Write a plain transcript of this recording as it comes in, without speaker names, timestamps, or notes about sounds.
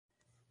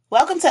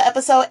Welcome to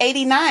episode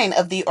 89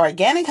 of the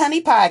Organic Honey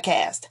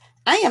Podcast.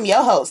 I am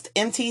your host,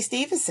 MT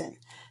Stevenson.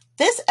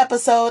 This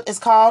episode is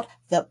called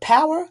The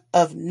Power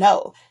of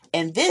No,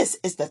 and this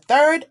is the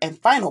third and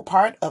final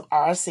part of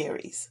our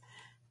series.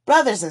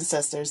 Brothers and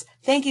sisters,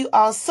 thank you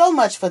all so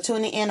much for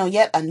tuning in on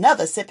yet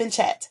another Sip and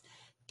Chat.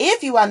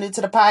 If you are new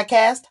to the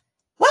podcast,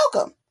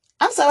 welcome.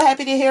 I'm so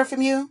happy to hear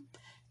from you.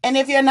 And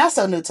if you're not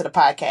so new to the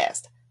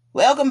podcast,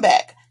 welcome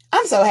back.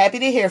 I'm so happy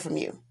to hear from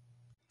you.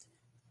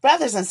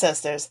 Brothers and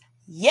sisters,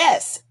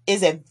 yes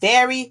is a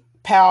very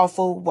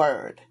powerful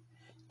word.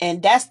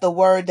 And that's the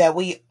word that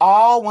we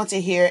all want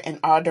to hear in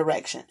our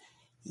direction.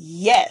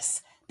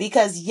 Yes,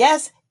 because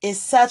yes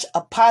is such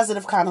a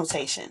positive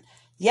connotation.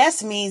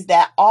 Yes means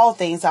that all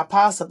things are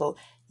possible.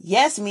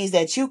 Yes means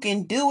that you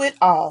can do it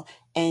all.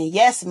 And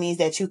yes means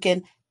that you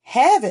can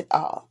have it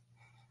all.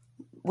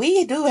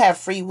 We do have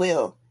free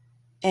will.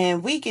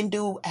 And we can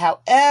do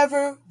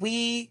however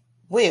we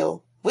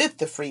will with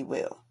the free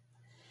will.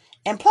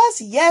 And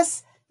plus,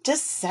 yes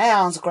just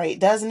sounds great,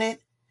 doesn't it?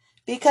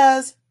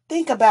 Because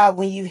think about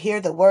when you hear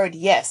the word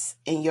yes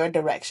in your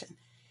direction.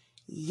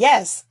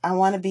 Yes, I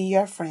want to be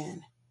your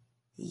friend.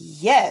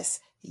 Yes,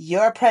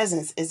 your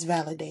presence is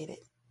validated.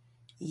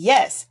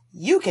 Yes,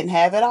 you can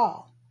have it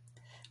all.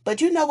 But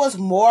you know what's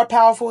more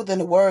powerful than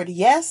the word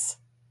yes?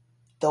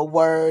 The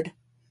word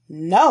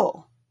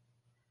no.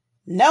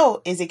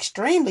 No is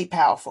extremely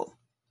powerful.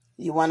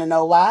 You want to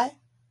know why?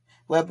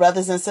 Well,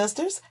 brothers and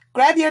sisters,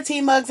 grab your tea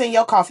mugs and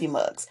your coffee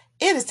mugs.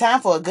 It is time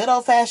for a good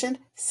old-fashioned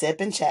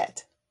sip and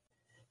chat.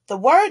 The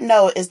word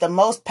no is the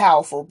most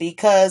powerful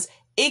because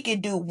it can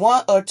do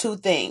one or two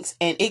things,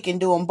 and it can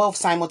do them both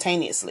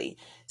simultaneously.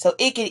 So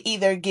it can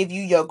either give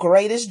you your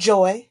greatest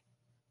joy,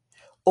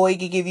 or it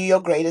can give you your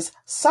greatest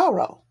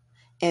sorrow.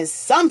 And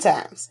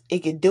sometimes it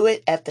can do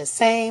it at the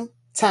same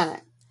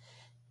time.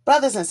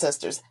 Brothers and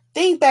sisters,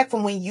 think back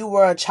from when you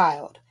were a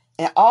child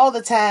and all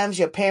the times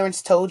your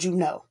parents told you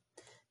no.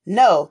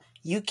 No,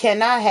 you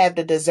cannot have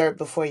the dessert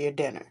before your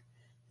dinner.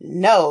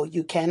 No,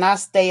 you cannot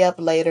stay up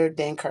later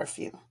than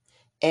curfew.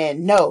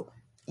 And no,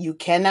 you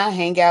cannot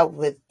hang out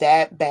with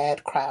that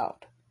bad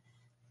crowd.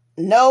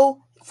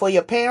 No, for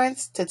your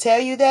parents to tell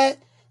you that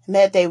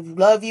they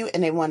love you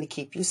and they want to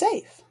keep you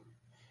safe.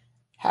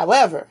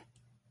 However,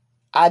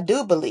 I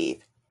do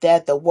believe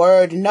that the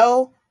word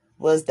no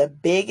was the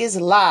biggest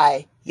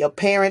lie your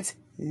parents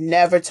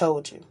never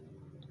told you.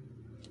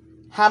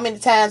 How many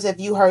times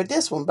have you heard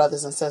this one,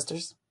 brothers and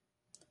sisters?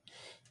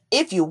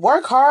 If you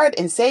work hard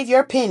and save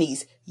your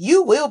pennies,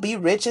 you will be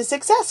rich and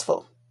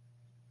successful.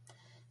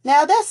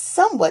 Now, that's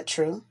somewhat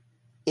true.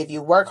 If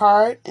you work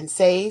hard and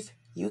save,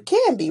 you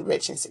can be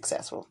rich and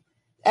successful.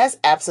 That's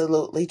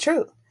absolutely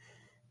true.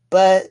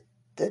 But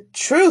the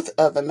truth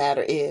of the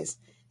matter is,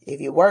 if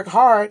you work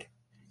hard,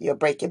 you'll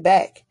break your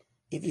back.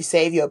 If you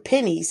save your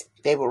pennies,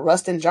 they will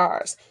rust in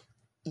jars.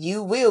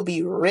 You will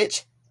be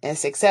rich and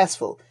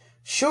successful.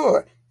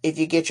 Sure, if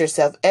you get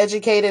yourself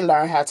educated,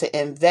 learn how to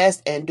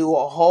invest, and do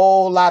a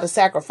whole lot of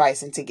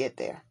sacrificing to get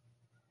there.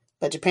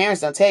 But your parents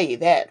don't tell you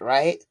that,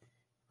 right?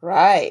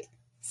 Right.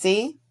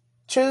 See?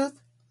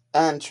 Truth,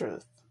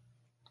 untruth.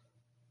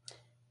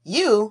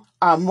 You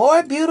are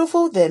more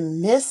beautiful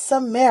than Miss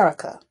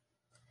America.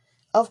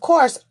 Of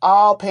course,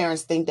 all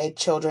parents think their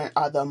children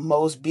are the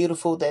most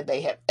beautiful that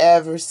they have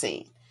ever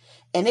seen.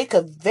 And it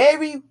could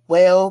very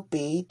well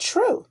be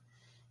true.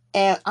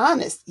 And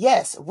honest,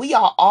 yes, we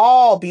are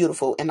all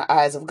beautiful in the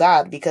eyes of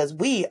God because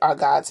we are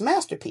God's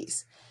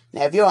masterpiece.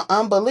 Now, if you're an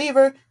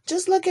unbeliever,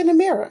 just look in the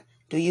mirror.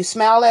 Do you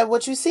smile at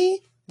what you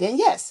see? Then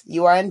yes,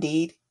 you are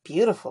indeed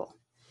beautiful.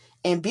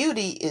 And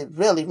beauty, it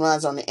really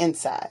runs on the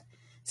inside.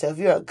 So if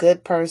you're a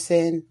good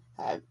person,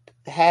 a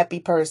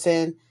happy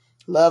person,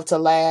 love to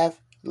laugh,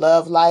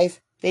 love life,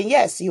 then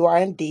yes, you are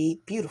indeed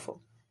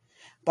beautiful.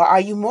 But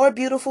are you more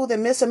beautiful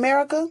than Miss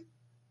America?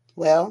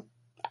 Well,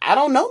 I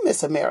don't know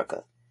Miss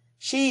America.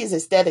 She is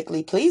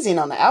aesthetically pleasing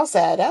on the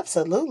outside,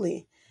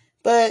 absolutely.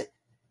 But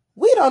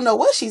we don't know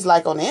what she's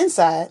like on the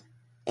inside.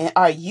 And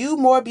are you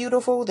more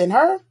beautiful than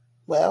her?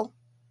 Well,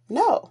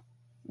 no.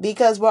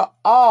 Because we're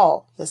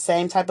all the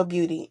same type of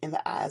beauty in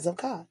the eyes of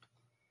God.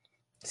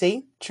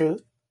 See?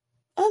 Truth,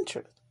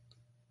 untruth.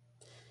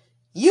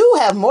 You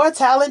have more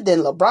talent than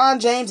LeBron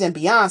James and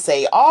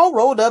Beyonce all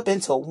rolled up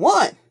into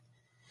one.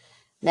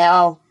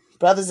 Now,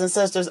 brothers and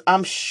sisters,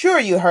 I'm sure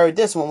you heard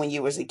this one when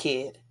you was a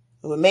kid.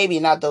 Well, maybe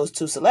not those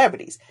two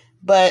celebrities,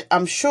 but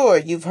I'm sure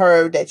you've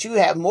heard that you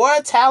have more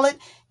talent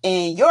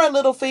in your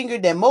little finger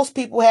than most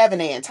people have in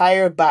their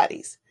entire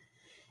bodies.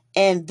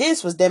 And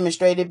this was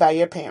demonstrated by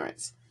your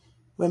parents.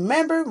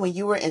 Remember when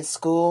you were in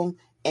school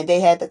and they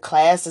had the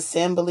class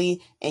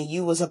assembly and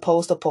you were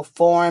supposed to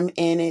perform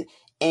in it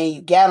and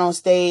you got on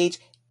stage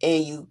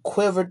and you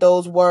quivered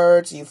those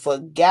words, you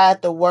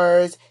forgot the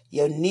words,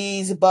 your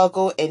knees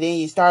buckled, and then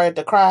you started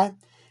to cry?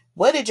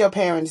 What did your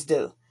parents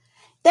do?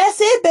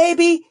 That's it,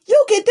 baby.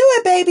 You can do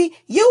it, baby.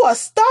 You a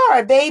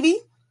star, baby.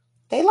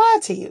 They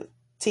lied to you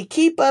to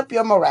keep up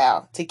your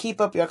morale, to keep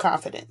up your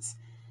confidence.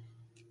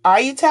 Are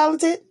you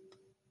talented?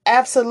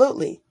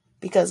 Absolutely,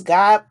 because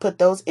God put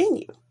those in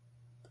you.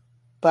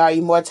 But are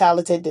you more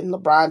talented than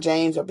LeBron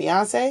James or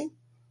Beyonce?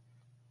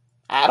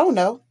 I don't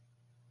know.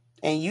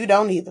 And you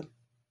don't either.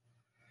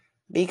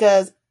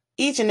 Because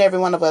each and every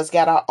one of us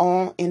got our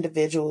own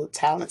individual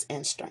talents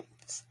and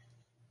strengths.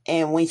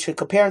 And when you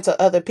compare them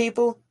to other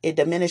people, it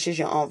diminishes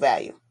your own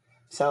value.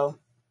 So,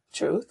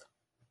 truth,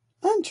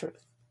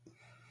 untruth.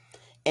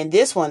 And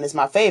this one is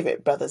my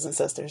favorite, brothers and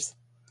sisters.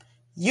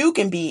 You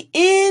can be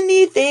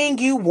anything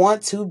you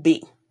want to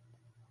be.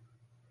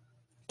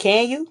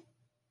 Can you?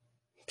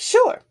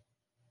 Sure.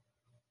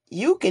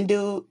 You can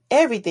do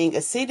everything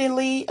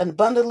exceedingly and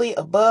abundantly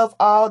above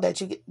all that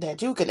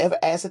you could ever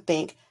ask or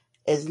think,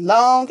 as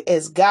long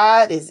as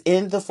God is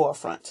in the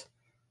forefront.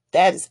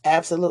 That is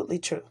absolutely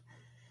true.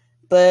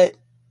 But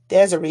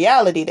there's a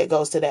reality that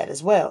goes to that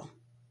as well.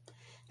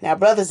 Now,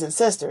 brothers and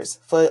sisters,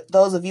 for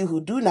those of you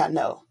who do not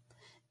know,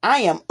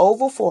 I am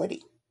over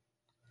 40.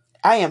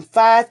 I am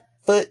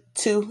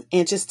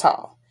 5'2"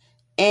 tall,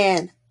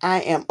 and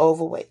I am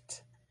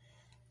overweight.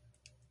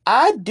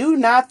 I do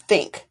not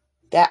think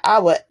that I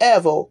would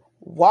ever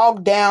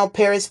walk down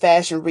Paris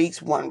Fashion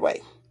Week's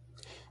runway.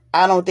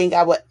 I don't think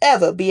I would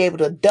ever be able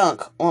to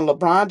dunk on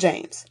LeBron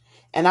James.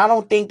 And I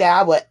don't think that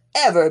I would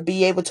ever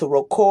be able to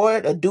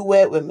record a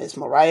duet with Miss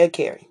Mariah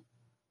Carey.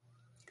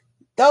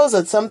 Those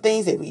are some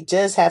things that we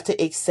just have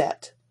to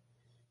accept.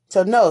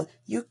 So no,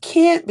 you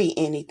can't be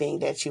anything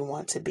that you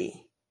want to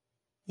be.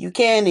 You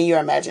can in your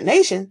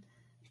imagination,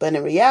 but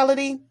in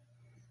reality,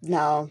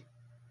 no.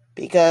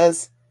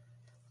 Because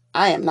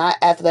I am not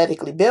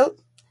athletically built,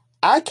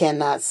 I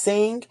cannot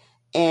sing,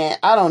 and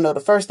I don't know the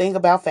first thing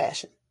about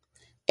fashion.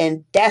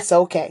 And that's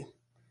okay.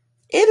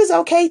 It is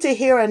okay to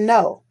hear a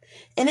no.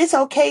 And it's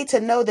okay to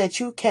know that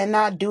you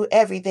cannot do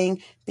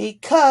everything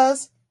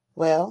because,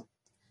 well,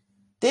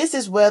 this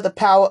is where the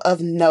power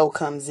of no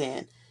comes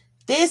in.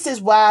 This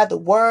is why the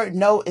word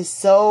no is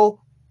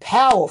so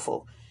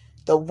powerful.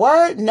 The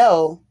word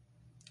no,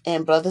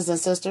 and brothers and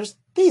sisters,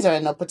 these are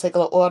in no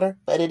particular order,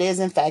 but it is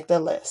in fact a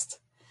list.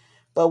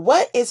 But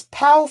what is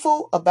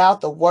powerful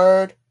about the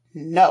word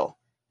no?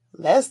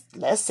 Let's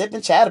sit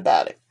and chat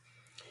about it.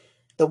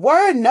 The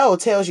word no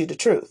tells you the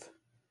truth.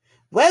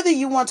 Whether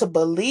you want to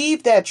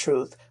believe that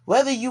truth,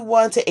 whether you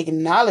want to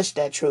acknowledge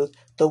that truth,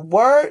 the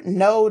word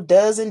no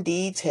does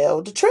indeed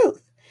tell the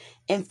truth.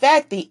 In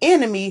fact, the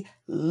enemy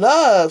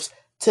loves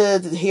to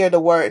hear the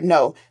word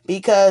no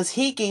because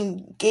he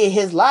can get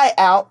his lie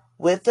out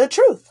with the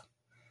truth.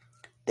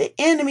 The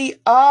enemy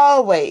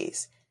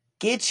always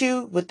gets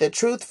you with the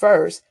truth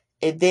first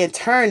and then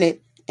turn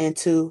it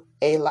into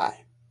a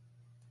lie.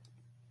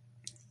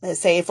 Let's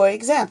say, for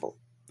example,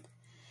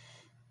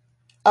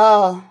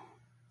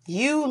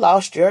 you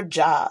lost your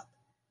job.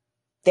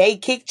 They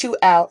kicked you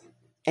out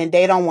and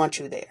they don't want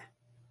you there.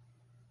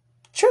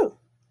 True.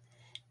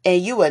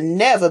 And you will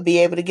never be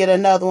able to get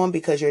another one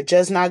because you're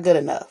just not good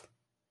enough.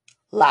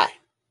 Lie.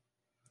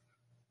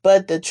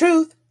 But the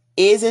truth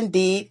is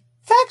indeed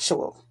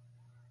factual.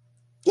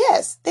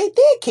 Yes, they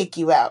did kick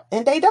you out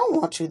and they don't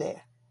want you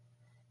there.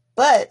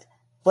 But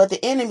what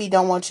the enemy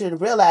don't want you to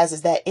realize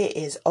is that it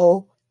is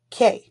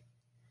okay.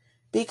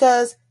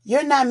 Because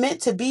you're not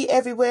meant to be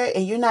everywhere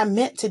and you're not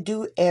meant to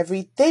do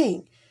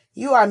everything.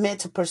 You are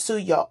meant to pursue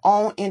your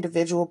own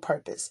individual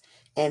purpose.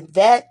 And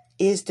that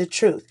is the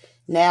truth.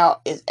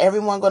 Now, is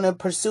everyone going to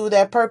pursue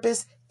that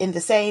purpose in the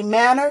same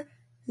manner?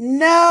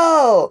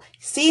 No.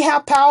 See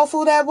how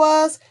powerful that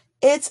was?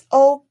 It's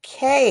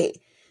okay.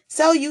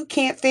 So you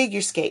can't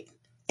figure skate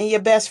and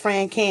your best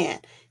friend can.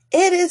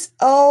 It is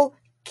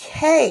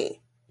okay.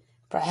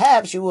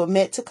 Perhaps you were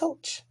meant to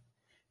coach.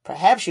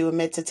 Perhaps you were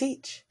meant to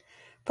teach.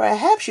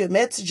 Perhaps you're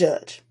meant to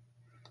judge.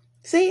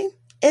 See,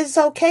 it's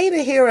okay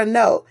to hear a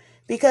no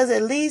because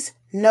at least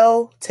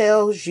no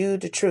tells you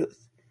the truth.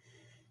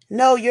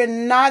 No, you're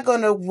not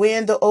going to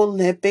win the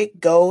Olympic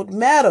gold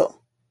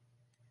medal.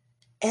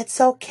 It's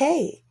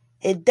okay.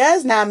 It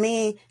does not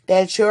mean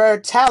that your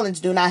talents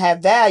do not have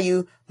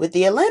value with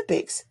the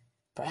Olympics.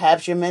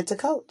 Perhaps you're meant to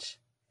coach.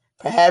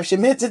 Perhaps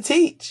you're meant to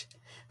teach.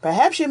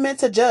 Perhaps you're meant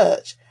to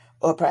judge.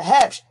 Or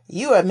perhaps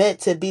you are meant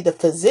to be the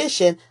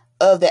physician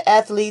of the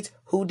athletes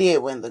who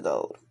did win the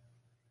gold.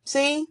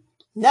 See,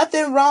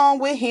 nothing wrong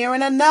with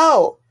hearing a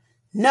no.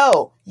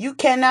 No, you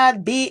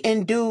cannot be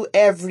and do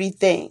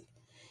everything.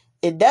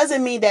 It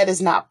doesn't mean that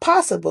it's not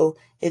possible.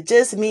 It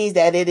just means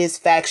that it is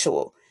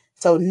factual.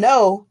 So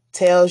no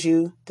tells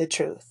you the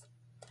truth.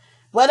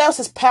 What else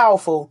is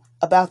powerful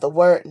about the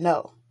word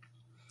no?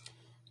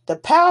 The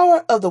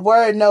power of the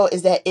word no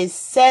is that it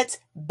sets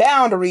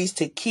boundaries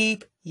to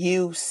keep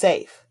you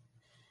safe.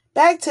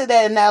 Back to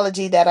that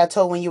analogy that I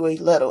told when you were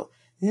little.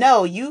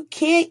 No, you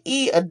can't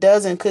eat a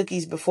dozen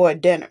cookies before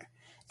dinner.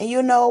 And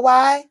you know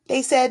why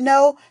they said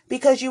no?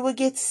 Because you would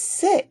get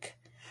sick,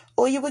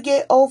 or you would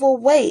get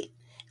overweight,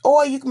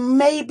 or you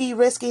may be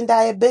risking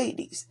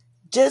diabetes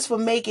just for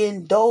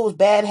making those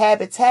bad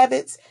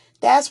habits.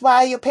 That's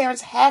why your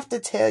parents have to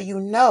tell you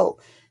no.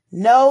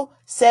 No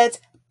sets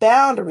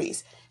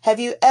boundaries. Have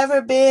you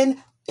ever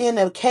been in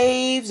a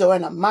caves or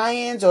in a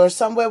mines or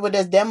somewhere where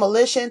there's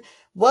demolition?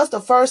 What's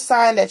the first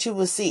sign that you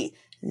will see?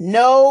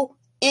 No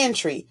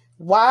entry.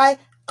 Why?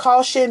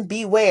 Caution,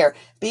 beware,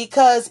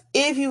 because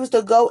if you was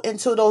to go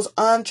into those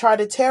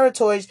uncharted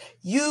territories,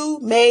 you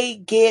may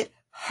get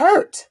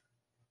hurt.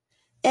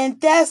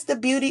 And that's the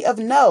beauty of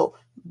no.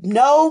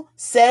 No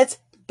sets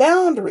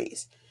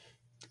boundaries.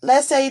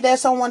 Let's say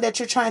there's someone that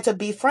you're trying to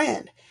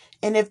befriend.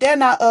 And if they're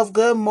not of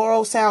good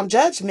moral sound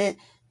judgment,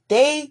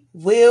 they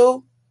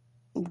will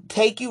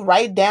take you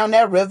right down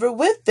that river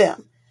with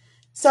them.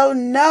 So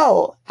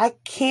no, I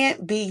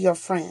can't be your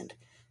friend.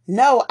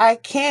 No, I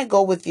can't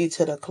go with you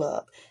to the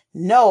club.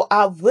 No,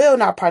 I will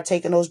not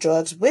partake in those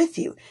drugs with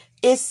you.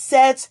 It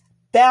sets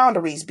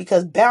boundaries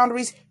because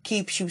boundaries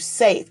keeps you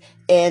safe.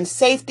 And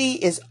safety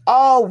is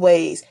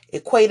always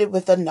equated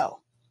with a no.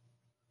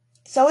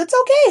 So it's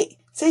okay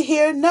to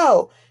hear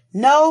no.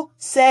 No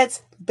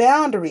sets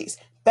boundaries.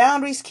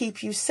 Boundaries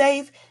keep you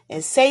safe,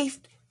 and safe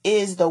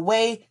is the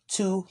way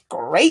to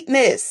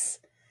greatness.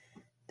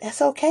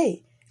 That's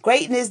okay.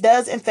 Greatness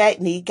does, in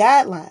fact, need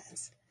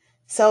guidelines.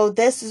 So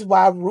this is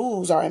why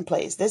rules are in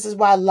place. This is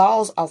why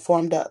laws are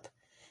formed up.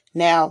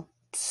 Now,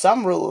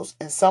 some rules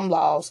and some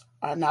laws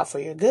are not for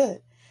your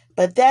good.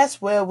 But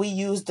that's where we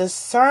use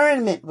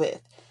discernment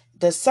with.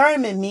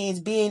 Discernment means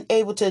being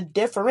able to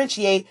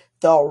differentiate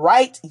the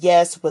right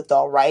yes with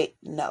the right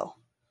no.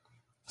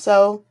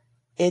 So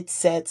it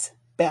sets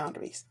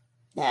boundaries.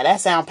 Now that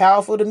sounds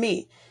powerful to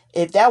me.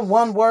 If that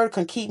one word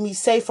can keep me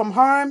safe from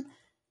harm,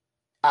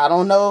 I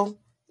don't know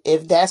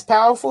if that's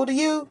powerful to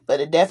you, but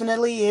it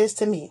definitely is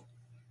to me.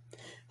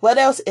 What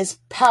else is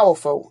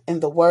powerful in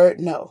the word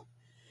no?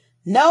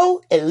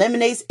 No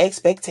eliminates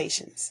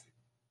expectations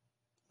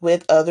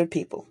with other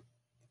people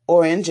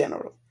or in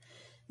general.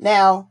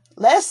 Now,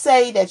 let's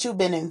say that you've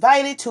been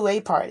invited to a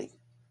party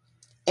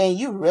and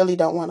you really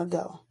don't want to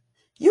go.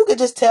 You could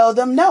just tell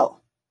them no.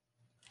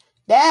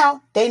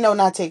 Now, they know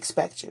not to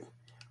expect you.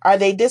 Are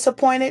they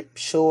disappointed?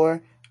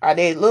 Sure. Are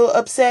they a little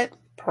upset?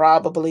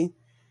 Probably.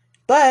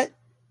 But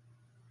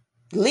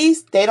at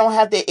least they don't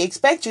have to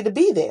expect you to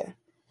be there.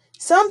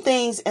 Some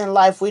things in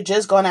life we're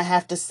just going to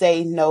have to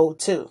say no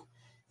to.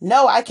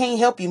 No, I can't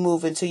help you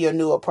move into your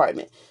new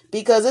apartment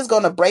because it's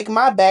going to break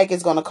my back.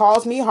 It's going to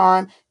cause me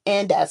harm.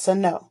 And that's a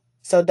no.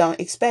 So don't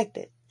expect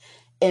it.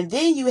 And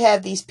then you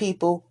have these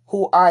people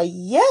who are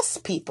yes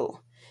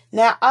people.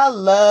 Now, I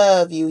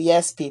love you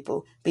yes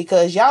people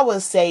because y'all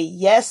will say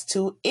yes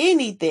to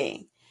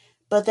anything.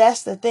 But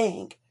that's the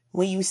thing.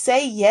 When you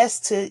say yes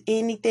to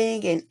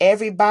anything and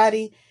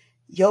everybody,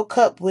 your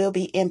cup will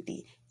be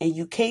empty. And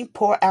you can't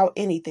pour out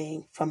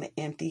anything from an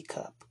empty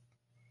cup.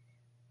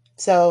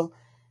 So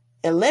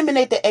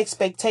eliminate the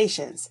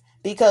expectations.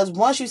 Because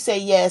once you say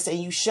yes and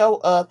you show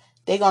up,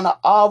 they're going to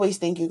always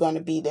think you're going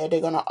to be there.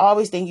 They're going to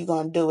always think you're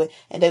going to do it.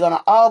 And they're going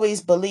to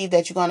always believe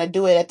that you're going to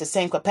do it at the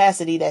same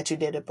capacity that you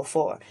did it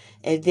before.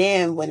 And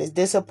then when it's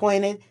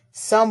disappointed,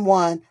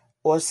 someone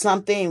or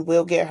something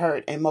will get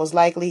hurt. And most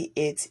likely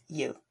it's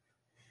you.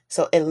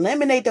 So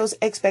eliminate those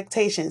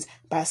expectations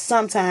by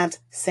sometimes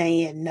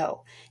saying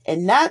no.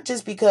 And not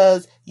just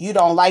because you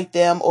don't like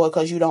them or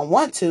because you don't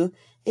want to.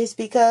 It's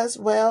because,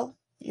 well,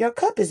 your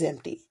cup is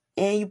empty.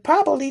 And you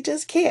probably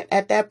just can't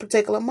at that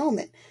particular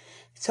moment.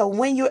 So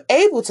when you're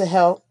able to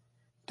help,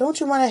 don't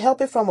you want to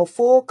help it from a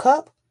full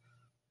cup?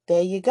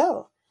 There you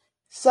go.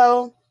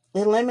 So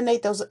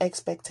eliminate those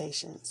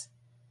expectations.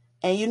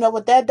 And you know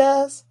what that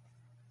does?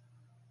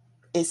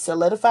 It's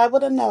solidified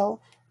with a no.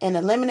 And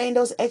eliminating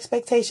those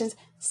expectations,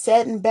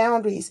 setting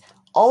boundaries.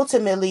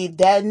 Ultimately,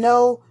 that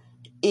no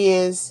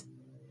is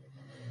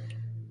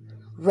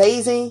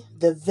raising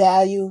the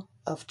value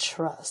of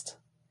trust.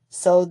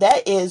 So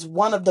that is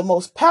one of the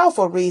most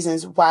powerful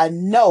reasons why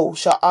no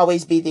shall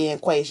always be the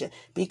equation,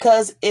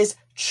 because it's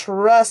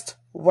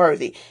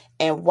trustworthy.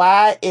 And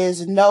why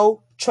is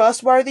no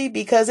trustworthy?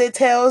 Because it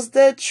tells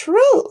the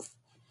truth.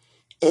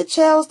 It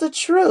tells the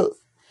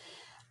truth.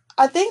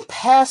 I think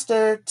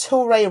Pastor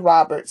Touré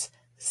Roberts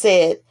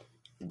said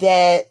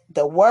that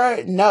the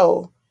word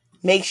no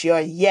makes your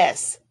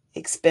yes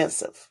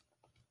expensive.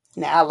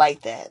 Now, I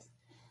like that.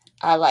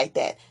 I like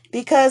that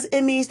because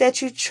it means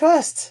that you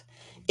trust.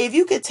 If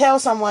you could tell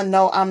someone,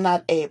 no, I'm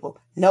not able.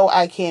 No,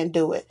 I can't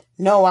do it.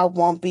 No, I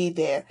won't be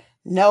there.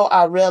 No,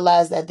 I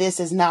realize that this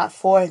is not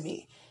for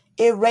me.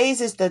 It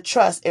raises the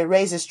trust. It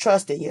raises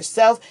trust in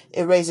yourself.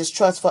 It raises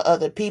trust for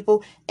other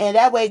people. And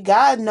that way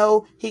God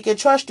knows he can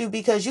trust you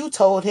because you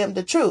told him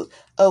the truth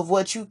of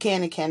what you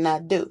can and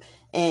cannot do.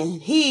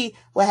 And he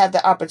will have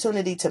the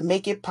opportunity to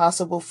make it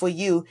possible for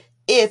you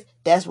if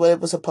that's what it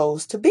was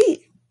supposed to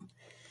be.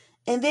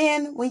 And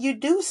then when you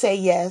do say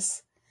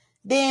yes,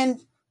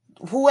 then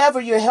whoever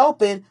you're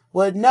helping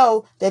will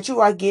know that you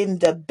are getting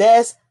the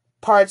best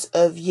parts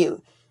of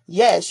you.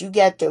 Yes, you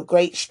got the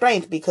great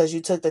strength because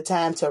you took the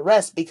time to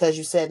rest because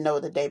you said no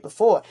the day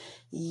before.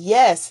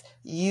 Yes,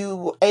 you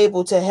were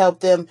able to help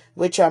them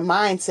with your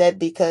mindset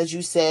because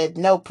you said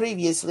no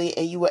previously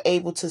and you were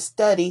able to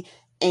study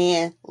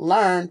and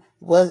learn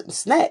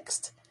what's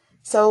next.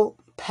 So,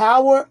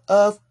 power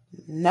of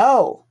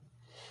no.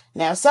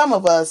 Now, some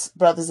of us,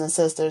 brothers and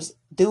sisters,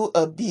 do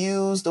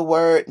abuse the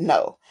word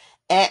no.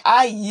 And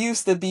I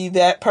used to be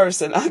that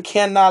person. I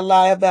cannot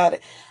lie about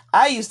it.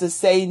 I used to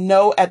say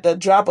no at the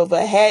drop of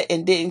a hat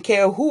and didn't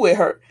care who it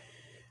hurt.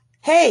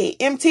 Hey,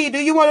 MT, do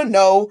you want to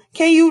know?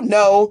 Can you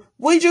know?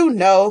 Would you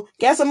know?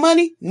 Got some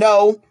money?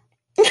 No.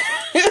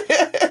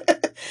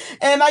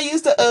 And I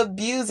used to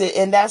abuse it,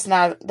 and that's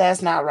not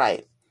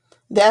right.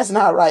 That's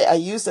not right. I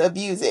used to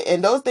abuse it.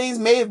 And those things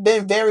may have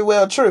been very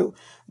well true,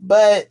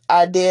 but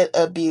I did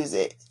abuse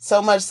it.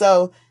 So much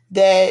so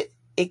that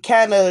it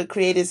kind of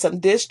created some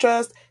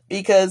distrust,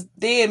 because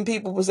then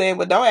people were saying,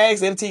 well, don't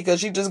ask MT because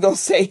she just going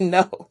to say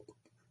no.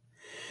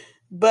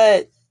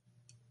 But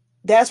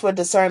that's where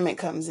discernment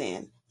comes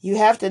in. You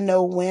have to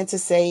know when to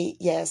say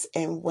yes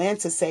and when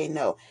to say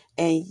no.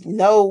 And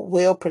no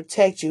will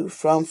protect you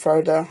from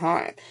further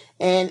harm.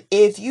 And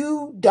if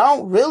you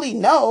don't really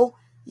know,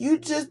 you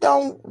just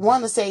don't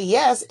want to say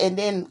yes and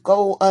then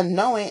go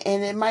unknowing,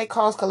 and it might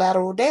cause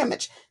collateral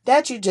damage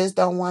that you just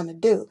don't want to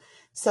do.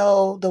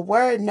 So the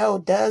word no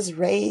does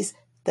raise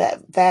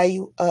the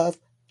value of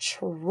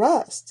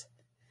trust,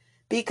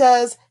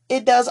 because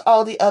it does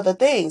all the other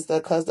things.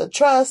 Because the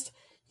trust,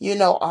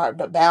 are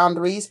the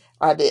boundaries,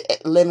 are the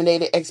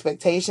eliminated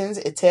expectations.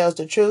 It tells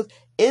the truth.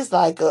 It's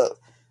like a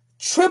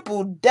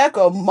triple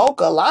decker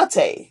mocha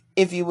latte,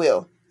 if you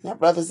will. Now,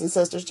 brothers and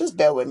sisters, just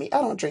bear with me.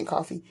 I don't drink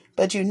coffee,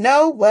 but you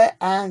know what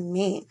I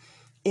mean.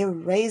 It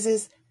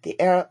raises the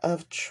air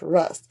of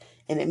trust,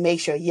 and it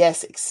makes your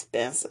yes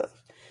expensive.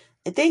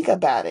 And think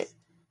about it.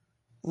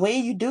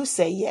 When you do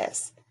say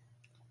yes,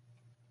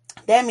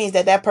 that means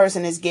that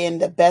person is getting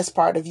the best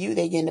part of you.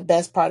 They're getting the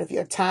best part of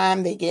your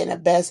time. They're getting the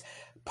best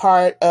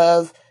part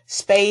of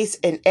space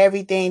and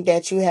everything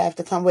that you have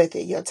to come with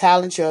it. Your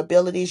talents, your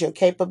abilities, your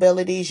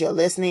capabilities, your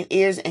listening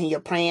ears, and your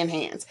praying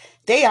hands.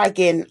 They are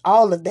getting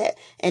all of that.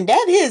 And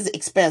that is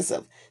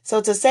expensive.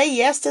 So to say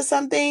yes to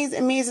some things,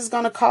 it means it's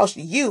going to cost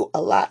you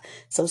a lot.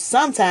 So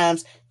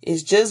sometimes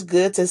it's just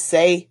good to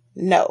say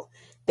no.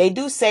 They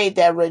do say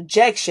that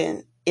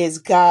rejection is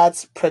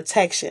God's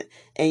protection.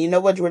 And you know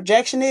what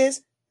rejection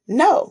is?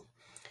 No.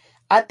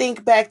 I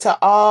think back to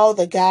all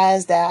the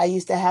guys that I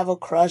used to have a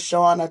crush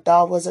on or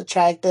thought was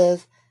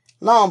attractive,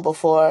 long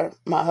before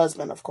my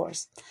husband, of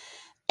course.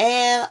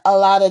 And a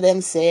lot of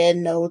them said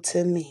no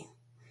to me.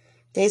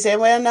 They said,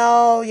 well,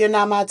 no, you're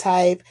not my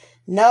type.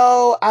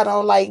 No, I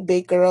don't like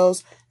big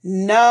girls.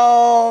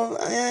 No,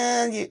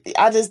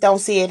 I just don't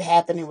see it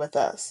happening with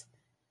us.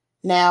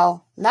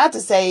 Now, not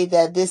to say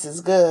that this is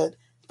good,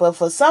 but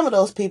for some of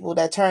those people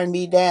that turn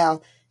me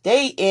down,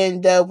 they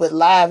end up with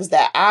lives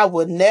that I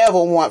would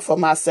never want for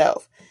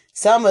myself.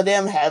 Some of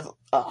them have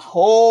a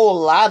whole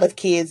lot of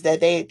kids that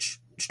they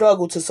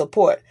struggle to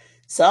support.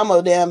 Some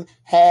of them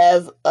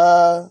have,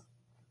 been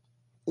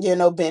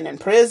in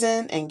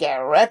prison and got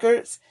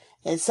records.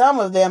 And some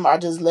of them are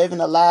just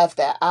living a life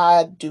that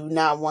I do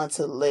not want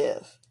to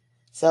live.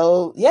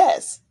 So,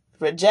 yes,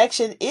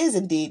 rejection is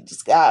indeed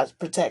God's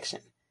protection.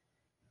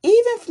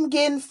 Even from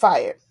getting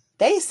fired.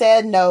 They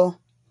said no,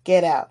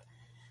 get out.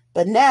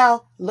 But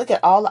now, look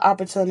at all the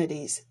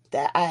opportunities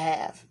that I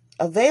have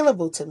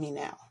available to me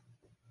now.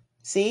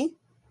 See?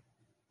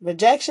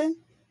 Rejection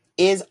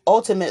is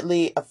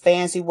ultimately a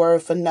fancy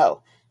word for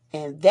no.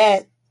 And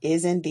that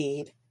is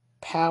indeed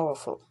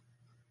powerful.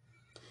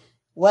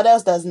 What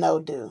else does no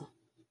do?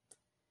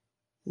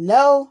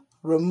 No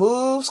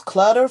removes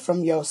clutter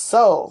from your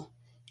soul,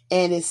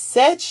 and it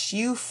sets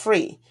you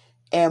free.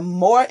 And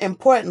more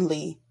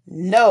importantly,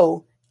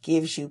 no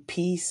gives you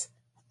peace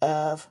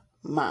of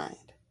mind.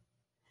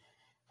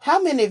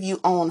 How many of you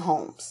own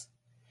homes?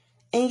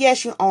 And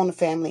yes, you own a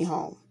family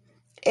home.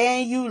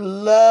 And you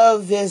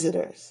love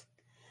visitors.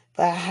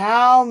 But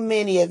how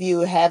many of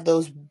you have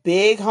those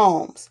big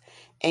homes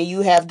and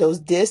you have those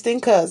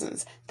distant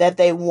cousins that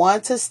they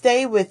want to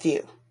stay with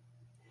you?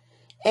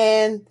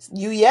 And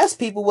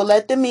people will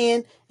let them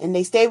in and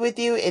they stay with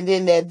you, and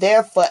then they're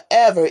there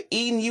forever,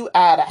 eating you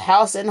out of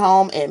house and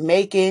home and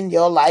making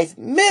your life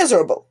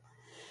miserable.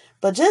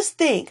 But just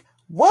think,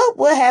 what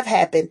would have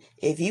happened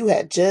if you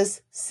had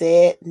just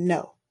said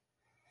no?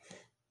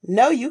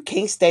 No, you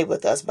can't stay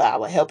with us, but I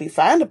will help you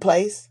find a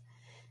place.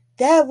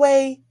 That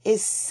way, it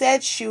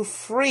sets you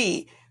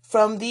free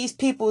from these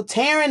people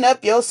tearing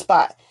up your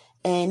spot.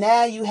 And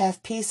now you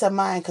have peace of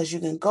mind because you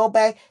can go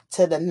back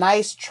to the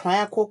nice,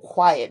 tranquil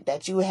quiet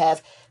that you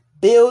have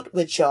built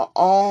with your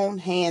own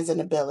hands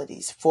and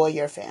abilities for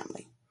your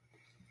family.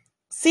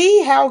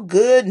 See how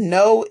good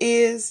no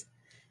is?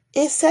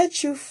 It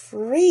sets you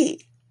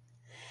free.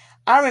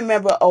 I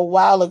remember a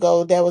while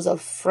ago, there was a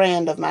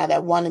friend of mine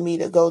that wanted me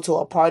to go to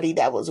a party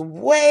that was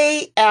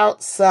way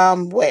out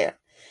somewhere.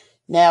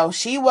 Now,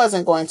 she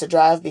wasn't going to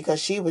drive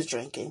because she was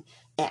drinking,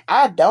 and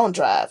I don't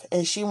drive,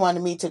 and she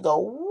wanted me to go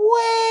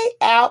way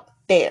out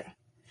there.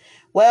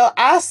 Well,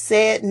 I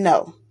said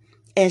no,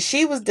 and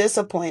she was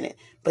disappointed,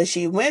 but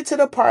she went to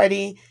the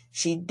party.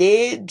 She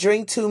did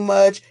drink too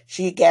much.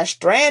 She got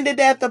stranded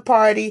at the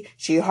party.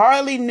 She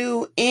hardly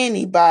knew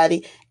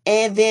anybody,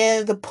 and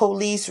then the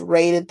police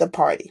raided the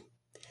party.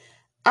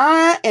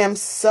 I am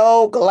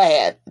so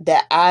glad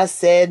that I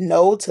said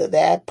no to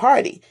that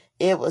party.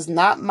 It was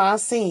not my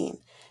scene.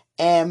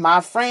 And my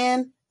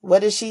friend what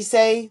did she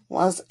say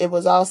once it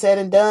was all said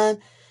and done?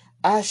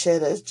 I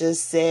should have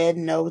just said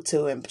no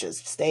to him,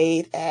 just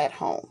stayed at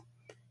home.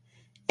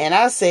 And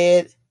I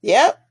said,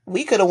 yep,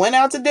 we could have went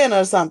out to dinner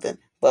or something.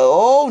 But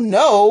oh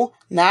no,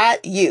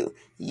 not you.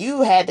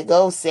 You had to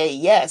go say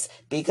yes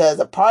because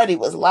the party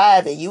was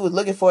live and you were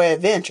looking for an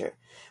adventure.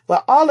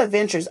 Well, all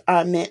adventures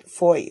are meant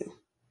for you.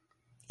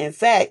 In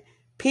fact,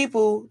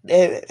 people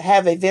that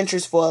have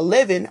adventures for a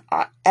living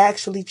are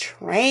actually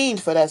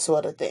trained for that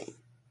sort of thing.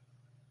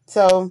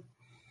 So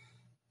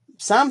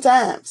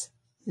sometimes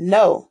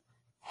no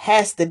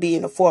has to be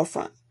in the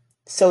forefront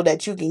so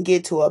that you can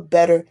get to a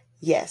better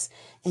yes.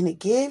 And it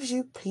gives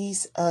you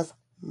peace of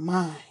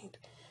mind.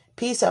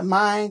 Peace of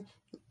mind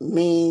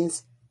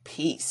means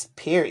peace,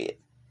 period.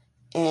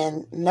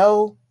 And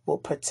no will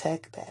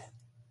protect that.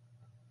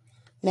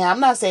 Now, I'm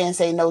not saying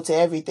say no to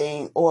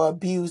everything or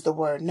abuse the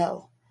word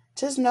no.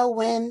 Just know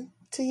when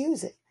to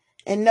use it.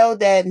 And know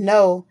that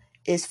no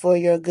is for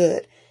your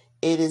good.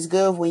 It is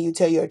good when you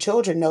tell your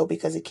children no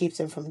because it keeps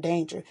them from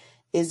danger.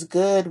 It's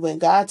good when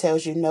God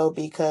tells you no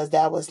because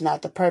that was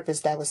not the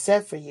purpose that was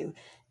set for you.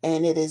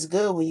 And it is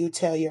good when you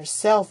tell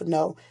yourself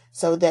no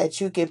so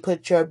that you can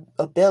put your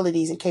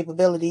abilities and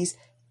capabilities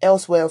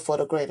elsewhere for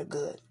the greater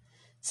good.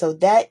 So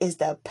that is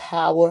the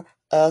power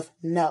of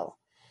no.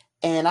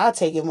 And I'll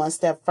take it one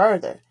step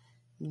further.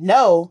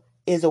 No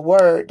is a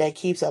word that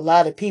keeps a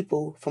lot of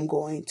people from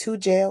going to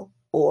jail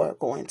or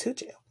going to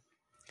jail.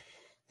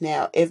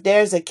 Now, if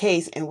there's a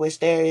case in which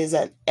there is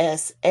an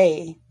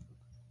SA,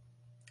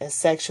 a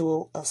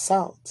sexual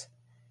assault,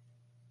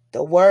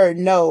 the word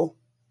no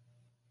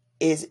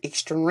is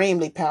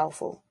extremely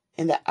powerful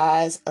in the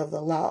eyes of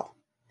the law.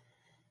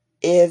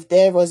 If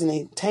there was an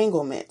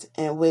entanglement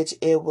in which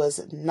it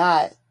was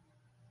not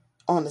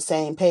on the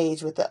same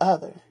page with the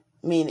other,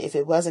 meaning if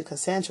it wasn't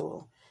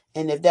consensual,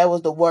 and if there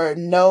was the word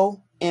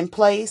no in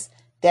place,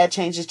 that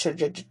changes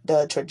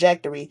the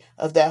trajectory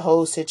of that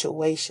whole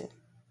situation.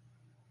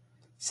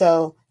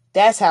 So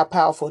that's how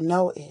powerful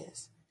no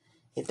is.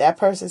 If that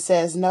person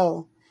says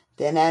no,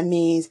 then that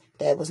means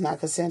that it was not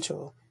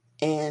consensual,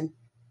 and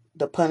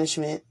the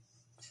punishment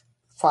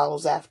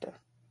follows after.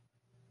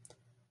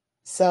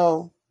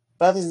 So,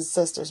 brothers and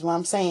sisters, what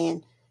I'm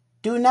saying,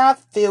 do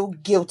not feel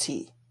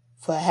guilty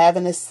for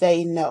having to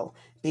say no,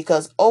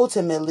 because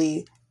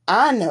ultimately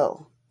I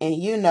know and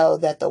you know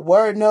that the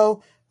word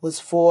no was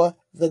for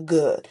the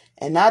good,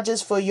 and not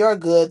just for your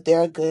good,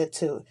 their good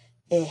too.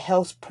 It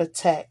helps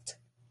protect.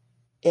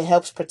 It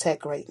helps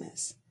protect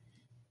greatness,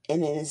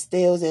 and it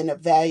instills in the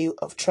value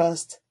of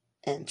trust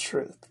and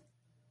truth.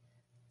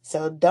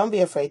 So don't be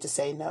afraid to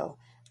say no.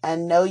 I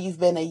know you've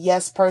been a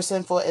yes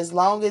person for as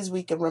long as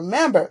we can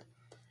remember,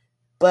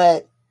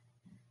 but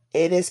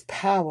it is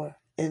power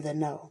in the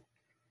no.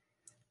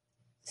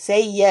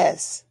 Say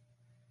yes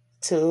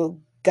to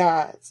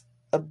God's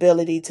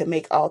ability to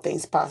make all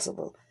things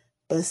possible,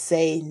 but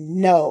say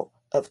no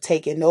of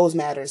taking those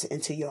matters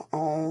into your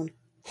own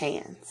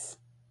hands.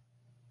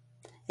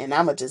 And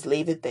I'm going to just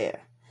leave it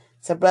there.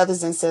 So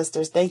brothers and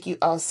sisters, thank you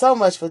all so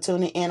much for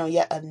tuning in on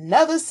yet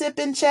another Sip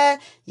and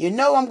Chat. You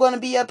know I'm going to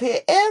be up here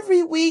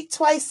every week,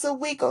 twice a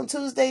week on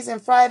Tuesdays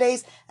and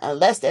Fridays,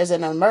 unless there's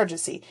an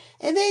emergency.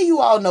 And then you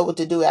all know what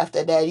to do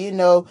after that. You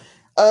know,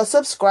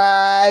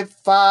 subscribe,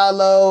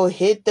 follow,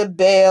 hit the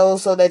bell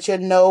so that you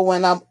know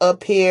when I'm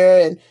up here.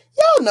 And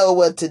y'all know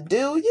what to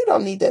do. You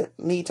don't need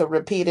me to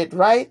repeat it,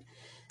 right?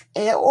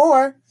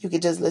 Or you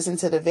could just listen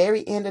to the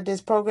very end of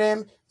this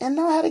program and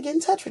know how to get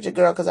in touch with your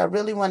girl, because I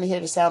really want to hear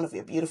the sound of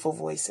your beautiful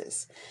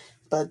voices.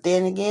 But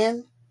then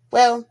again,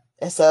 well,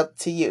 it's up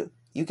to you.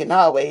 You can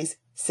always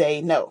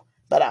say no,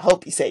 but I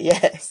hope you say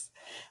yes.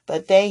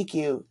 But thank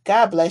you.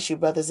 God bless you,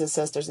 brothers and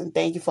sisters, and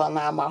thank you for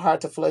allowing my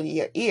heart to flow to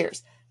your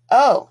ears.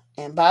 Oh,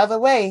 and by the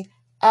way,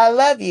 I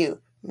love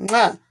you.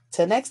 Mwah.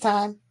 Till next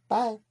time.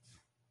 Bye.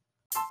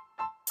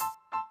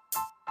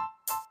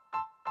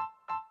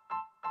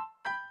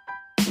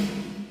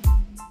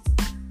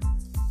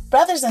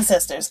 Brothers and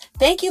sisters,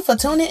 thank you for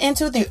tuning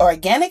into the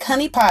Organic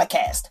Honey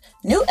Podcast.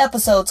 New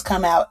episodes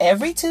come out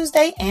every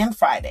Tuesday and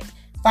Friday.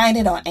 Find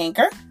it on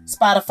Anchor,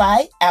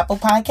 Spotify, Apple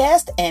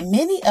Podcast, and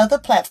many other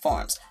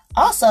platforms.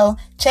 Also,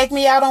 check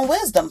me out on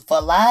Wisdom for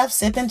live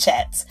sip and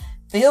chats.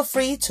 Feel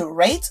free to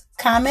rate,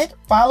 comment,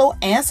 follow,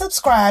 and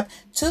subscribe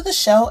to the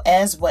show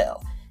as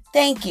well.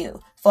 Thank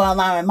you for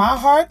allowing my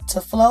heart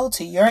to flow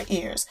to your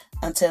ears.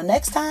 Until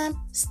next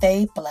time,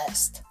 stay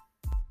blessed.